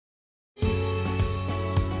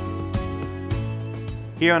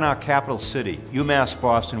Here in our capital city, UMass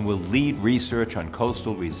Boston will lead research on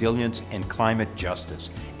coastal resilience and climate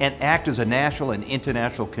justice and act as a national and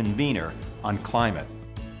international convener on climate.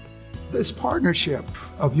 This partnership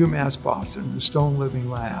of UMass Boston and the Stone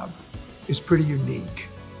Living Lab is pretty unique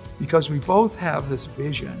because we both have this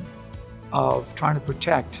vision of trying to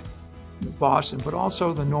protect Boston, but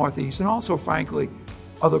also the Northeast and also, frankly,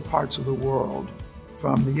 other parts of the world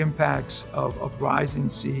from the impacts of rising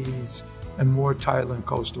seas and more tidal and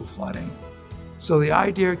coastal flooding. So the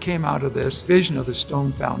idea came out of this vision of the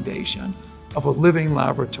Stone Foundation of a living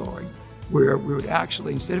laboratory where we would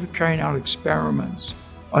actually, instead of carrying out experiments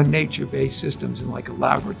on nature-based systems in like a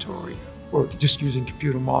laboratory or just using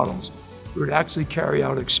computer models, we would actually carry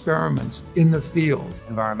out experiments in the field.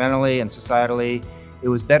 Environmentally and societally, it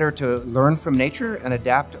was better to learn from nature and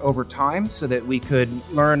adapt over time so that we could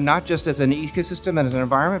learn not just as an ecosystem and as an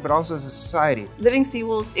environment, but also as a society. Living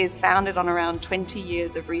Seawalls is founded on around 20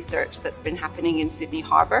 years of research that's been happening in Sydney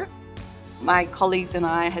Harbour. My colleagues and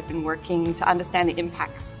I had been working to understand the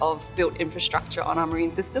impacts of built infrastructure on our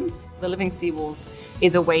marine systems. The Living Seawalls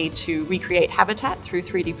is a way to recreate habitat through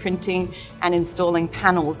 3D printing and installing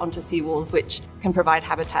panels onto seawalls which can provide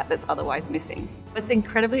habitat that's otherwise missing. It's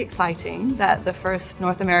incredibly exciting that the first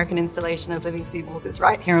North American installation of Living Seawalls is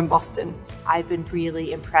right here in Boston. I've been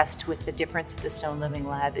really impressed with the difference the Stone Living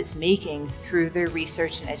Lab is making through their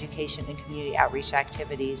research and education and community outreach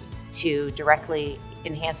activities to directly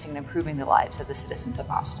enhancing and improving the lives of the citizens of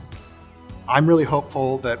Boston. I'm really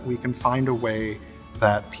hopeful that we can find a way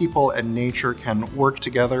that people and nature can work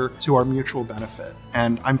together to our mutual benefit.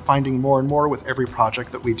 And I'm finding more and more with every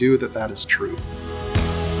project that we do that that is true.